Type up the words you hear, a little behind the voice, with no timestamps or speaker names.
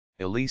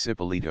Elise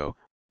Ippolito,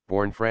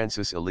 born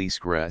Frances Elise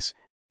Gress,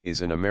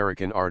 is an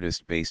American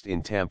artist based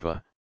in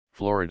Tampa,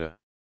 Florida.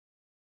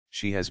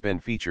 She has been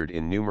featured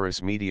in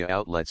numerous media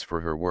outlets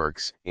for her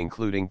works,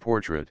 including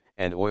portrait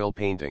and oil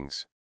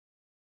paintings.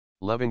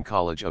 Levin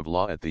College of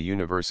Law at the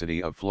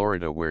University of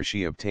Florida, where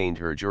she obtained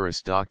her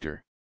Juris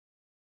Doctor.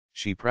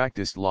 She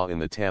practiced law in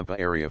the Tampa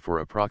area for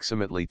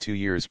approximately 2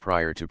 years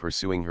prior to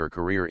pursuing her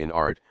career in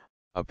art,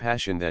 a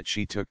passion that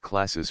she took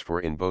classes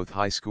for in both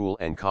high school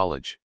and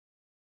college.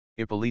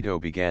 Ippolito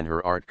began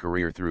her art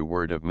career through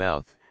word of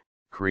mouth,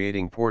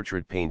 creating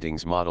portrait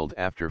paintings modeled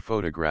after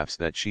photographs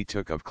that she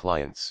took of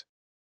clients.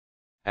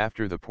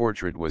 After the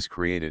portrait was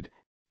created,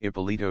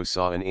 Ippolito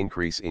saw an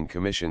increase in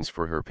commissions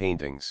for her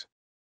paintings.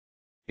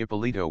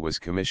 Ippolito was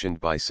commissioned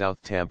by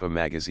South Tampa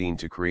magazine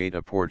to create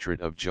a portrait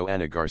of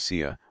Joanna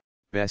Garcia,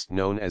 best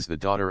known as the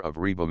daughter of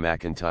Reba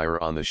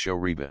McEntire on the show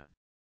Reba.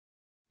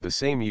 The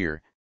same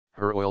year,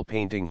 her oil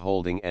painting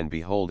Holding and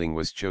Beholding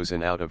was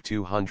chosen out of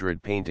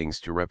 200 paintings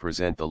to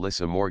represent the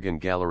Lissa Morgan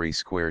Gallery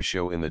Square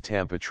show in the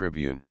Tampa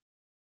Tribune.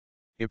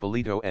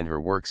 Ippolito and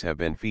her works have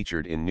been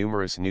featured in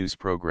numerous news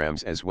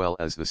programs as well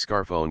as the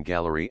Scarfone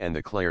Gallery and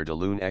the Claire de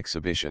Lune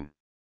exhibition.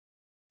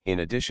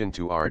 In addition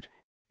to art,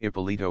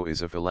 Ippolito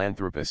is a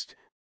philanthropist,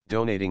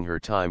 donating her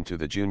time to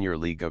the Junior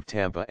League of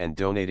Tampa and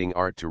donating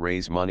art to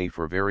raise money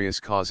for various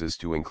causes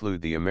to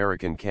include the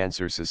American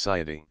Cancer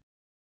Society.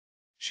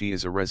 She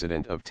is a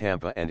resident of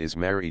Tampa and is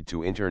married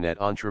to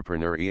internet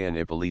entrepreneur Ian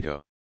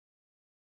Ippolito.